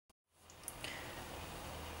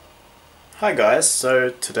Hi guys, so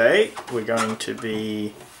today we're going to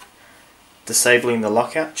be disabling the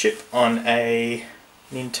lockout chip on a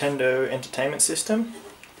Nintendo Entertainment System,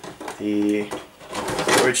 the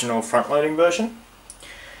original front-loading version.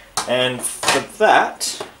 And for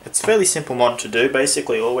that, it's a fairly simple mod to do.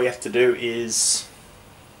 Basically all we have to do is,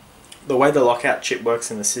 the way the lockout chip works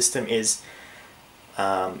in the system is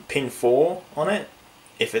pin 4 on it,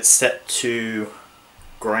 if it's set to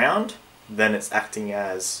ground, then it's acting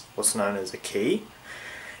as what's known as a key.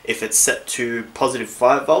 If it's set to positive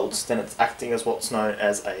 5 volts, then it's acting as what's known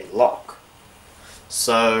as a lock.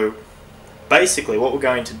 So basically what we're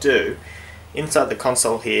going to do, inside the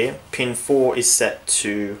console here, pin 4 is set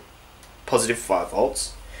to positive 5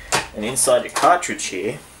 volts, and inside your cartridge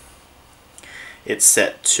here, it's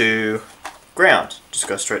set to ground, just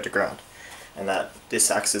go straight to ground. And that this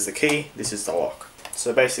acts as the key, this is the lock.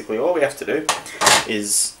 So basically all we have to do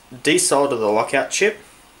is desolder the lockout chip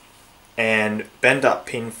and bend up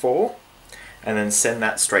pin 4 and then send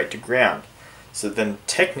that straight to ground. So then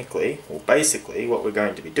technically, or basically, what we're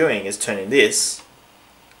going to be doing is turning this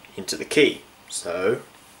into the key. So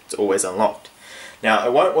it's always unlocked. Now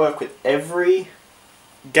it won't work with every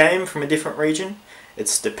game from a different region.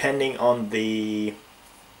 It's depending on the,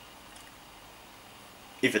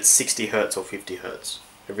 if it's 60 Hz or 50 Hz.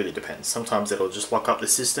 It really depends. Sometimes it'll just lock up the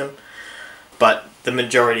system, but the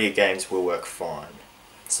majority of games will work fine.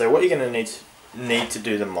 So what you're going to need to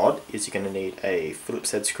do the mod is you're going to need a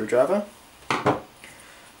Phillips head screwdriver,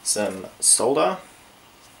 some solder,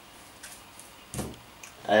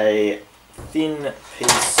 a thin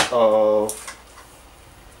piece of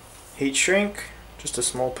heat shrink, just a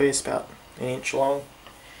small piece about an inch long.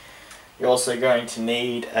 You're also going to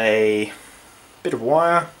need a bit of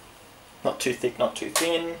wire, not too thick, not too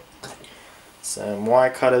thin. Some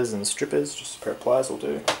wire cutters and strippers, just a pair of pliers will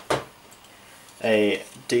do. A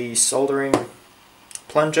desoldering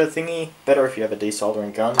plunger thingy, better if you have a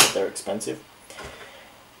desoldering gun, but they're expensive.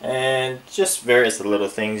 And just various little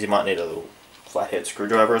things, you might need a little flathead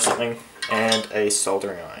screwdriver or something, and a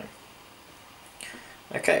soldering iron.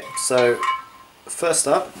 Okay, so first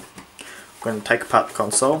up, we're going to take apart the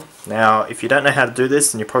console. Now, if you don't know how to do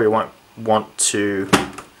this, then you probably won't want to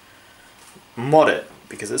mod it,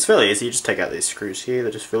 because it's fairly easy. You just take out these screws here,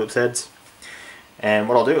 they're just Phillips heads. And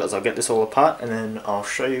what I'll do is I'll get this all apart and then I'll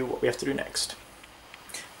show you what we have to do next.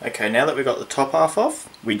 Okay, now that we've got the top half off,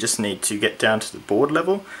 we just need to get down to the board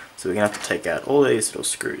level. So we're going to have to take out all these little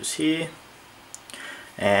screws here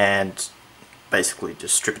and basically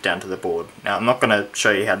just strip it down to the board. Now I'm not going to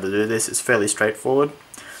show you how to do this, it's fairly straightforward.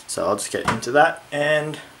 So I'll just get into that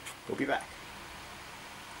and we'll be back.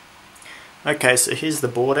 Okay, so here's the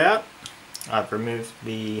board out. I've removed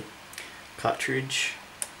the cartridge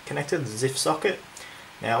connector, the ZIF socket.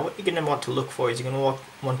 Now what you're going to want to look for is you're going to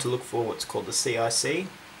want to look for what's called the CIC.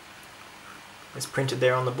 It's printed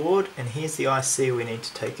there on the board, and here's the IC we need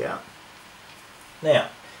to take out. Now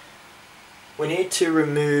we need to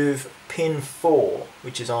remove pin 4,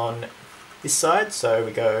 which is on this side, so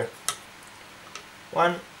we go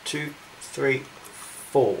 1, 2, 3,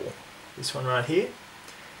 4. This one right here.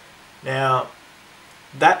 Now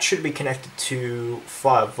that should be connected to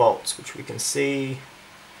 5 volts, which we can see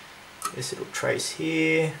this little trace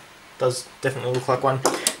here. Does definitely look like one.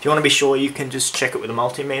 If you want to be sure, you can just check it with a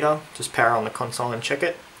multimeter. Just power on the console and check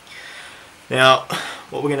it. Now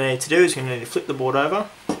what we're going to need to do is we're going to need to flip the board over.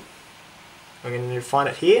 We're going to need to find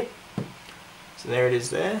it here. So there it is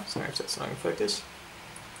there. Sorry if that's not in focus.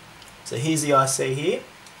 So here's the IC here.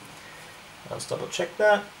 I'll just double check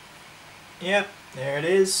that. Yep, there it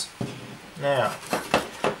is. Now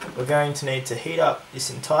we're going to need to heat up this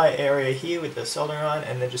entire area here with the soldering iron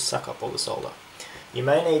and then just suck up all the solder. You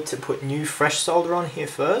may need to put new fresh solder on here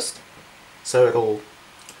first so it'll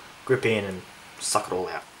grip in and suck it all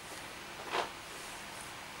out.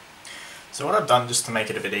 So what I've done, just to make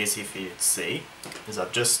it a bit easier for you to see, is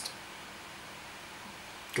I've just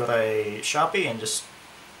got a Sharpie and just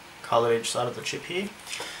coloured each side of the chip here.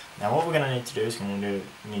 Now what we're going to need to do is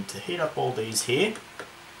need to heat up all these here.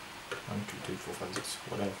 1, 2, 3, 4, 5, 6,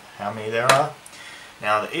 whatever, how many there are.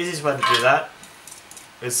 Now the easiest way to do that,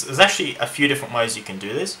 there's actually a few different ways you can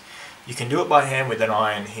do this. You can do it by hand with an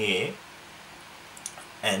iron here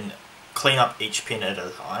and clean up each pin at a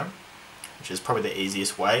time, which is probably the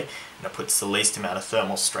easiest way, and it puts the least amount of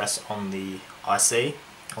thermal stress on the IC,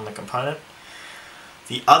 on the component.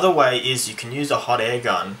 The other way is you can use a hot air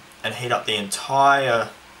gun and heat up the entire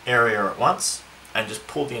area at once and just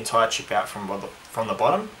pull the entire chip out from the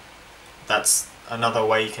bottom. That's another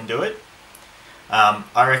way you can do it.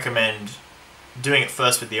 I recommend doing it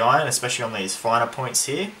first with the iron, especially on these finer points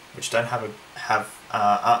here, which don't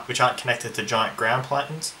which aren't connected to giant ground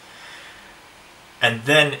planes. And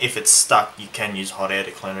then if it's stuck, you can use hot air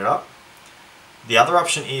to clean it up. The other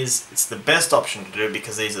option is, it's the best option to do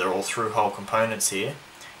because these are all through-hole components here,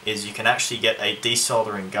 is you can actually get a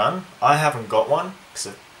desoldering gun. I haven't got one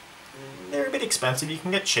because they're a bit expensive. You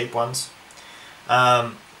can get cheap ones.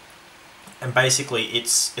 And basically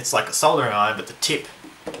it's like a soldering iron, but the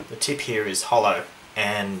tip here is hollow,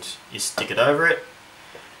 and you stick it over it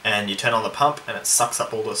and you turn on the pump and it sucks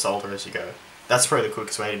up all the solder as you go. That's probably the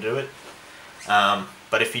quickest way to do it.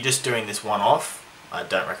 But if you're just doing this one off, I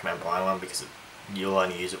don't recommend buying one because you'll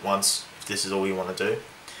only use it once if this is all you want to do.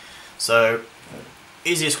 So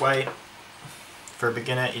easiest way for a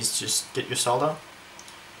beginner is just get your solder.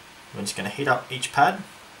 We're just going to heat up each pad.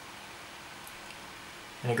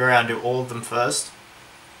 I'm going to go around and do all of them first.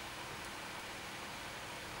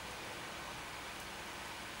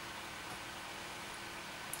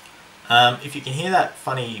 If you can hear that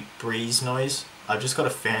funny breeze noise, I've just got a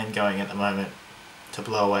fan going at the moment to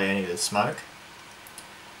blow away any of the smoke.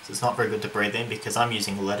 So it's not very good to breathe in because I'm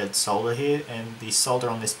using leaded solder here, and the solder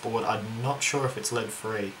on this board, I'm not sure if it's lead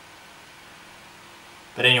free.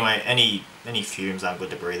 But anyway, any fumes aren't good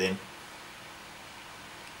to breathe in.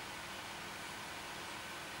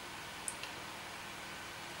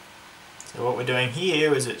 So what we're doing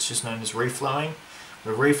here is, it's just known as reflowing.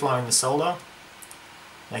 We're reflowing the solder,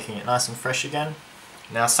 making it nice and fresh again.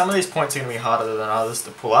 Now some of these points are going to be harder than others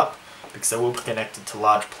to pull up because they will be connected to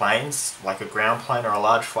large planes, like a ground plane or a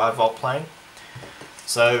large 5-volt plane.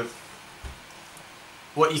 So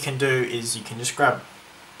what you can do is you can just grab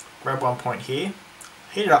one point here,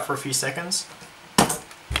 heat it up for a few seconds, and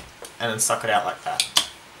then suck it out like that.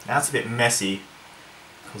 Now it's a bit messy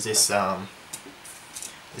because this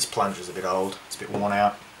plunger is a bit old, it's a bit worn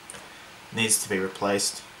out, it needs to be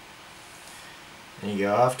replaced. Then you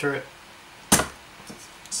go after it,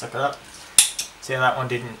 suck it up. See how that one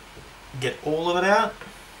didn't get all of it out?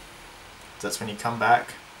 That's when you come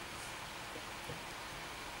back.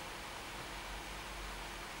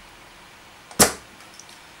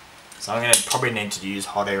 So I'm going to probably need to use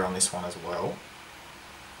hot air on this one as well.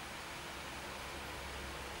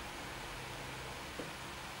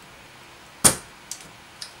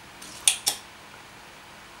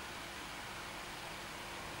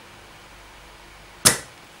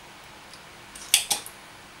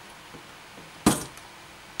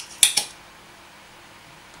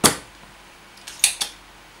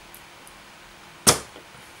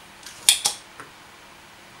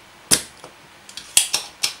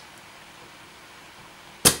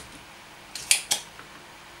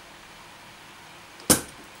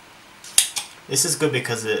 This is good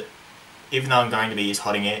because even though I'm going to be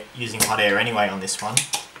using hot air anyway on this one,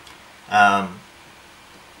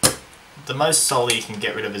 the most solder you can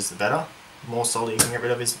get rid of is the better. The more solder you can get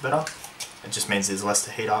rid of is the better. It just means there's less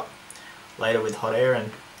to heat up later with hot air,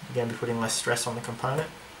 and you're going to be putting less stress on the component.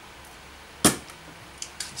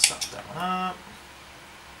 Suck that one up.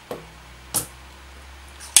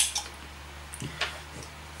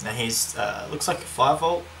 Now here's, looks like a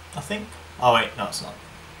 5-volt, I think. Oh wait, no it's not.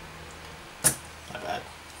 My bad.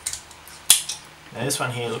 Now this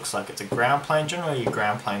one here looks like it's a ground plane. Generally your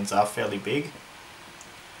ground planes are fairly big.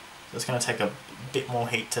 So it's going to take a bit more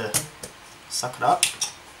heat to suck it up.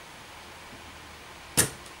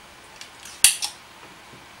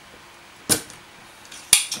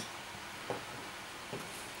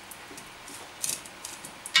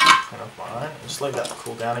 Turn off my iron. Just leave that to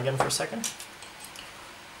cool down again for a second.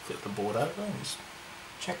 Flip the board over and just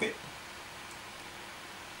check it.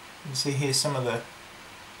 You can see here some of the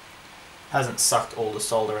hasn't sucked all the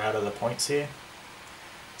solder out of the points here,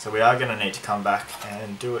 so we are going to need to come back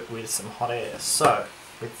and do it with some hot air. So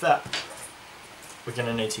with that, we're going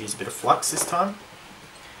to need to use a bit of flux this time.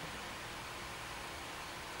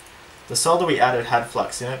 The solder we added had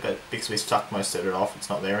flux in it, but because we sucked most of it off, it's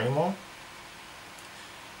not there anymore.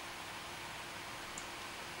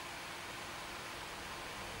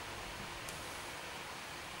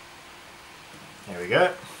 There we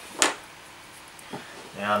go.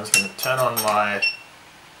 Now I'm just going to turn on my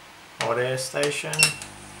hot air station,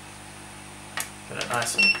 get it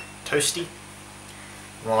nice and toasty,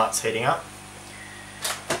 and while that's heating up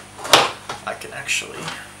I can actually,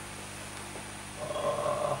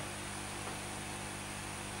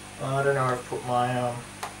 I don't know where I've put my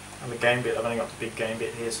other game bit. I've only got the big game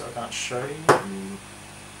bit here so I can't show you.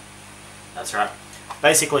 That's right.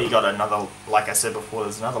 Basically you got another, like I said before,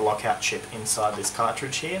 there's another lockout chip inside this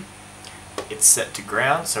cartridge here. It's set to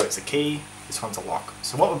ground, so it's a key, this one's a lock.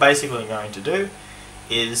 So what we're basically going to do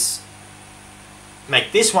is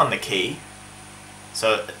make this one the key,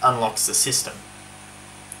 so it unlocks the system.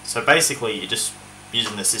 So basically you're just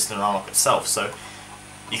using the system to unlock itself. So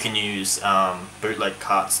you can use bootleg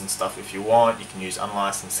carts and stuff if you want. You can use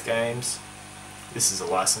unlicensed games. This is a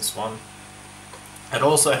licensed one. It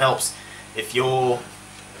also helps if your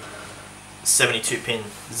 72-pin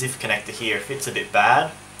ZIF connector here, if it's a bit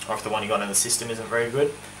bad, or if the one you got in the system isn't very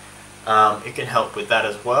good, it can help with that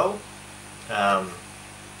as well.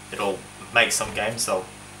 It'll make some games, they'll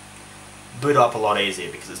boot up a lot easier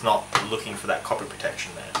because it's not looking for that copy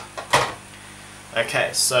protection there.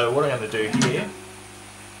 Okay, so what I'm going to do here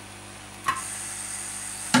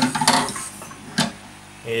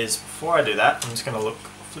is, before I do that, I'm just going to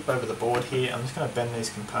flip over the board here. I'm just going to bend these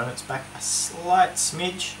components back a slight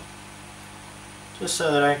smidge, just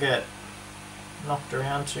so they don't get knocked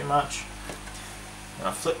around too much. And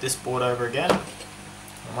I'll flip this board over again, and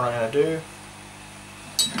what I'm going to do,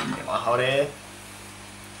 get my hot air,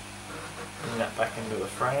 bring that back into the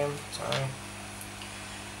frame, sorry,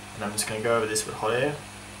 and I'm just going to go over this with hot air.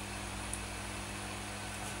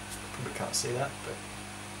 Probably can't see that, but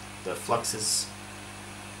the flux is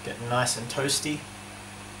getting nice and toasty.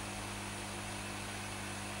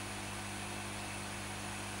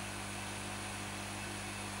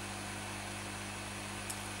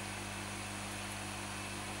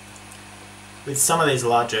 With some of these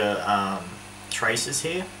larger traces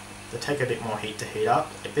here, they take a bit more heat to heat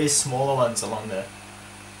up. If these smaller ones along the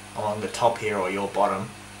top here, or your bottom,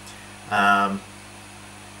 are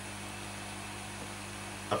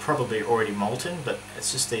probably already molten, but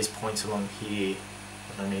it's just these points along here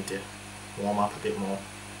that I need to warm up a bit more.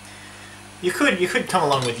 You could come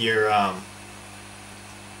along with your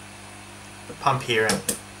pump here and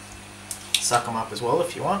suck them up as well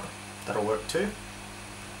if you want. That'll work too.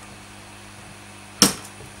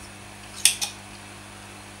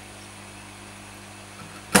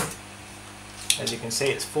 As you can see,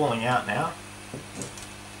 it's falling out now.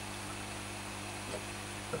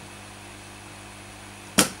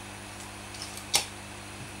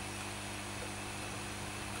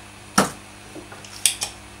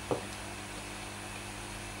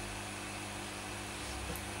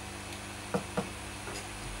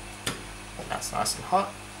 That's nice and hot.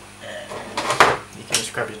 And you can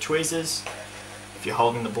just grab your tweezers. If you're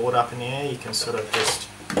holding the board up in the air, you can sort of just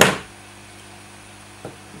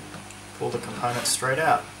pull the components straight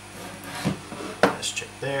out. Let's check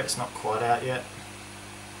there, it's not quite out yet.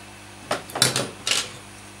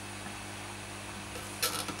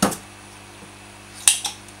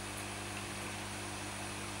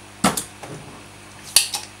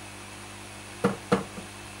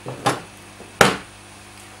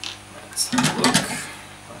 Let's have a look.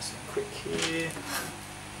 Nice and quick here.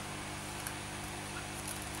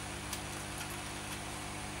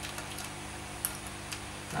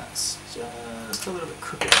 That's just a little bit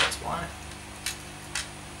crooked, that's why.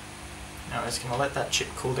 Now we're just going to let that chip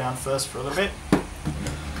cool down first for a little bit.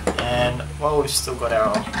 And while we've still got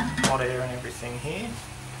our hot air and everything here,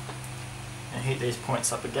 and heat these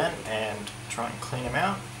points up again and try and clean them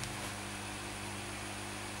out.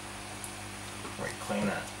 Really clean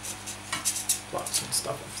that flux and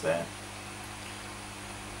stuff off there.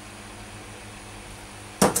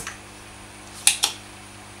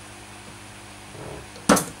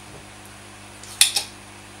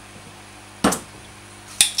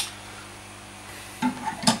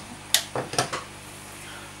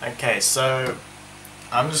 Okay, so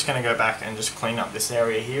I'm just going to go back and just clean up this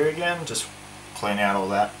area here again, just clean out all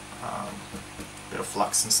that bit of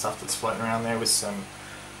flux and stuff that's floating around there with some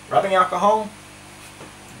rubbing alcohol.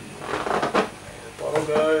 Where did the bottle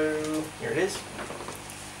go? Here it is.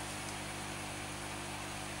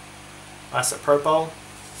 Isopropyl.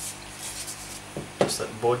 Just let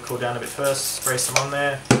the board cool down a bit first, spray some on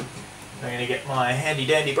there. I'm going to get my handy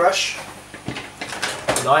dandy brush,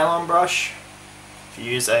 nylon brush. If you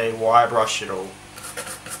use a wire brush, it'll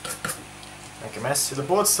make a mess. So the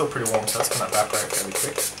board's still pretty warm, so that's going to evaporate fairly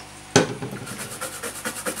quick.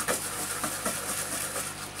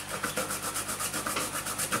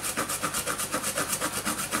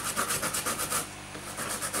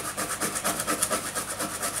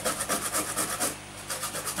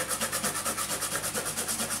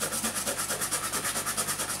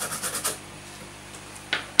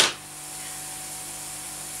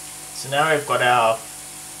 So now we've got our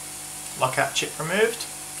lockout chip removed. I'm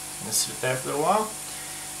going to sit it there for a little while.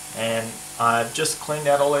 And I've just cleaned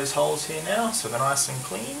out all those holes here now, so they're nice and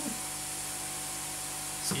clean.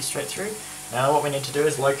 See straight through. Now what we need to do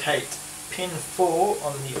is locate pin 4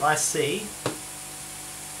 on the IC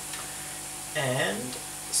and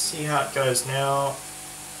see how it goes now.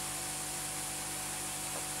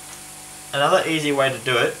 another easy way to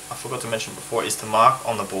do it, I forgot to mention before, is to mark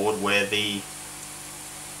on the board where the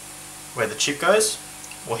chip goes.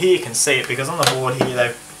 Well, here you can see it because on the board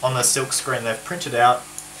here, on the silk screen, they've printed out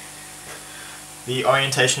the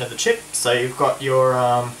orientation of the chip. So you've got your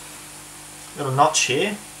little notch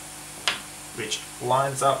here, which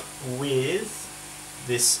lines up with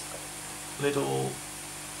this little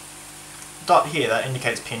dot here that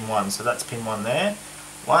indicates pin 1. So that's pin 1 there.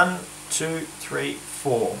 1, 2, 3,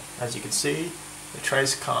 4. As you can see, the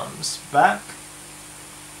trace comes back,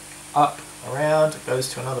 up, around, it goes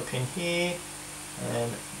to another pin here,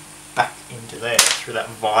 and back into there, through that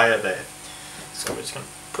via there. So we're just going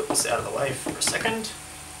to put this out of the way for a second.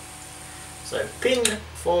 So pin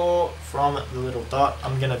 4 from the little dot,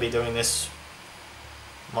 I'm going to be doing this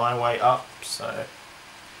my way up, so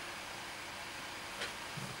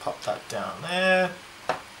pop that down there.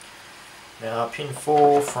 Now pin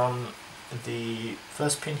 4 from the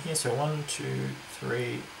first pin here, so 1, 2,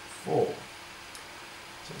 3, 4.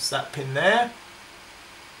 So it's that pin there.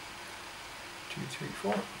 2, 3,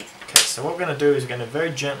 4. Okay, so what we're going to do is we're going to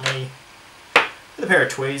very gently, with a pair of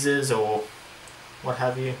tweezers or what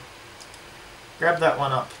have you, grab that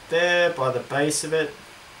one up there by the base of it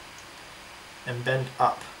and bend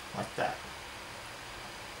up like that.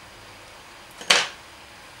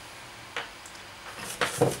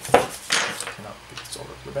 Sort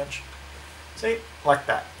of the bench. See, like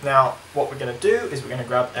that. Now, what we're going to do is we're going to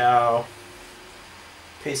grab our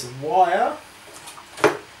piece of wire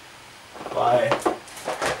by,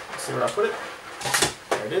 see where I put it?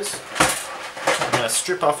 There it is. I'm going to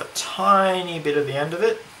strip off a tiny bit of the end of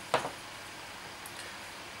it,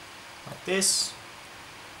 like this.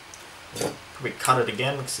 Probably cut it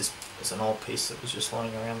again because this is an old piece that was just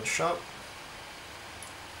lying around the shop.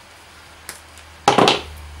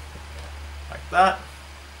 Like that.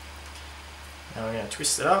 Now we're going to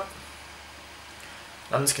twist it up.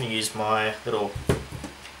 I'm just going to use my little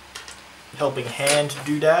helping hand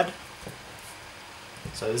doodad.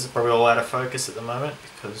 So this is probably all out of focus at the moment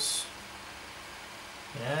because,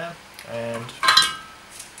 yeah, and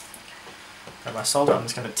grab my solder. I'm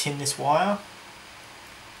just going to tin this wire.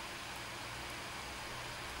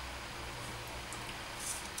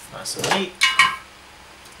 Nice and neat.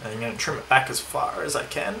 And I'm going to trim it back as far as I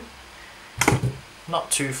can.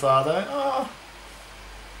 Not too far though. Oh,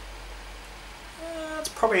 it's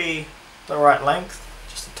probably the right length.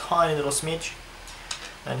 Just a tiny little smidge.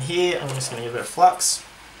 And here I'm just going to give it a flux.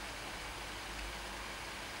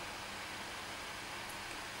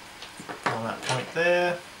 On that point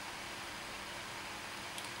there.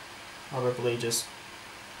 Probably just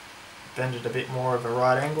bend it a bit more of a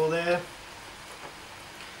right angle there.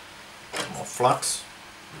 More flux.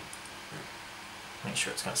 Make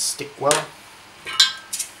sure it's going to stick well.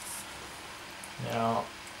 Now,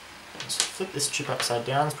 let's flip this chip upside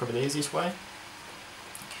down, it's probably the easiest way.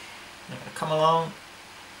 I'm going to come along.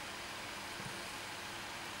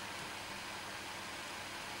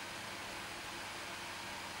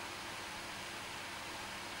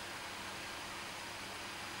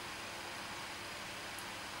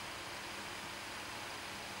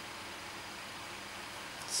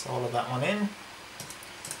 Solder that one in.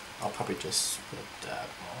 I'll probably just put a dab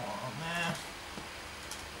more on there.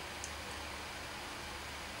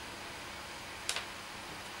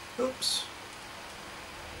 Oops.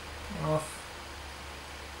 Off.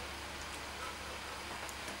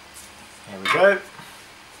 There we go.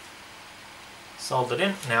 Soldered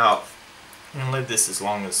in. Now, I'm going to leave this as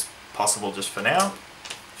long as possible just for now.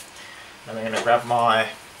 And I'm going to grab my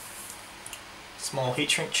small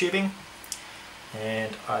heat shrink tubing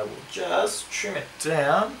and I will just trim it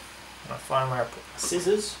down. I find where I put my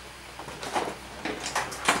scissors.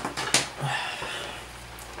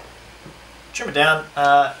 Trim it down.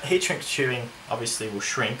 Heat shrink tubing obviously will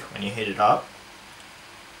shrink when you heat it up.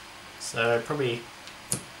 So probably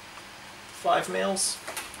 5 mils,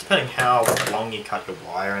 depending how long you cut your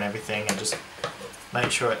wire and everything, and just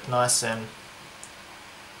make sure it's nice and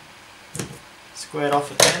squared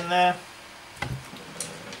off at the end there.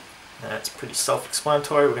 That's pretty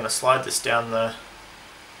self-explanatory. We're going to slide this down the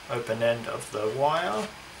open end of the wire.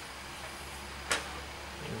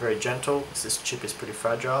 Being very gentle, because this chip is pretty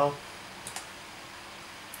fragile.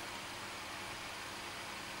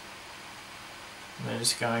 And I'm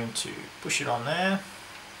just going to push it on there.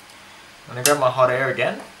 I'm going to grab my hot air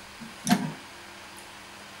again. And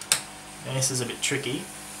this is a bit tricky.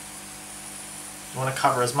 You want to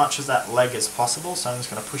cover as much of that leg as possible, so I'm just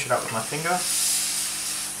going to push it up with my finger.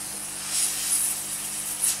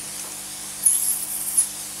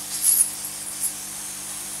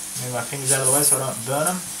 Move my fingers out of the way so I don't burn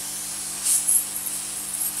them.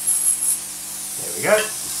 we go.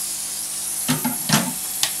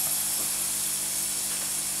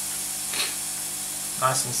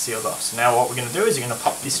 Nice and sealed off. So now what we're going to do is you're going to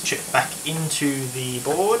pop this chip back into the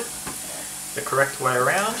board the correct way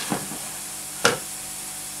around.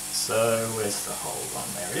 So where's the hole one?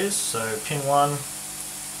 There it is. So pin 1.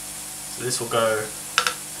 So this will go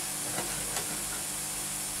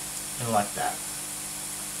in like that.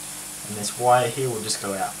 And this wire here will just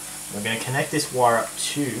go out. We're going to connect this wire up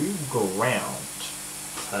to ground.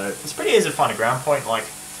 So it's pretty easy to find a ground point, like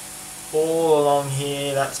all along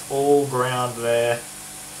here, that's all ground there.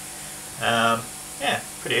 Yeah,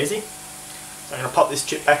 pretty easy. So I'm going to pop this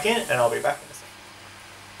chip back in and I'll be back in a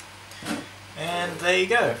second. And there you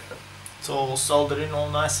go. It's all soldered in all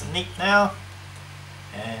nice and neat now.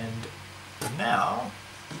 And now,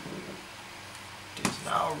 it is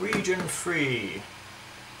now region free.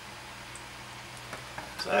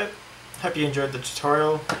 So, hope you enjoyed the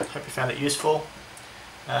tutorial, hope you found it useful.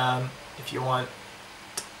 If you want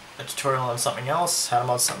a tutorial on something else, how to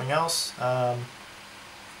mod something else,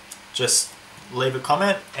 just leave a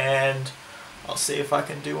comment and I'll see if I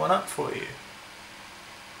can do one up for you.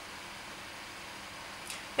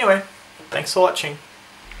 Anyway, thanks for watching.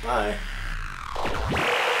 Bye.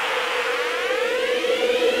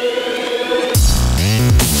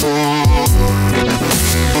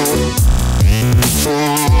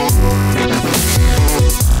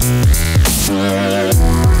 Yeah.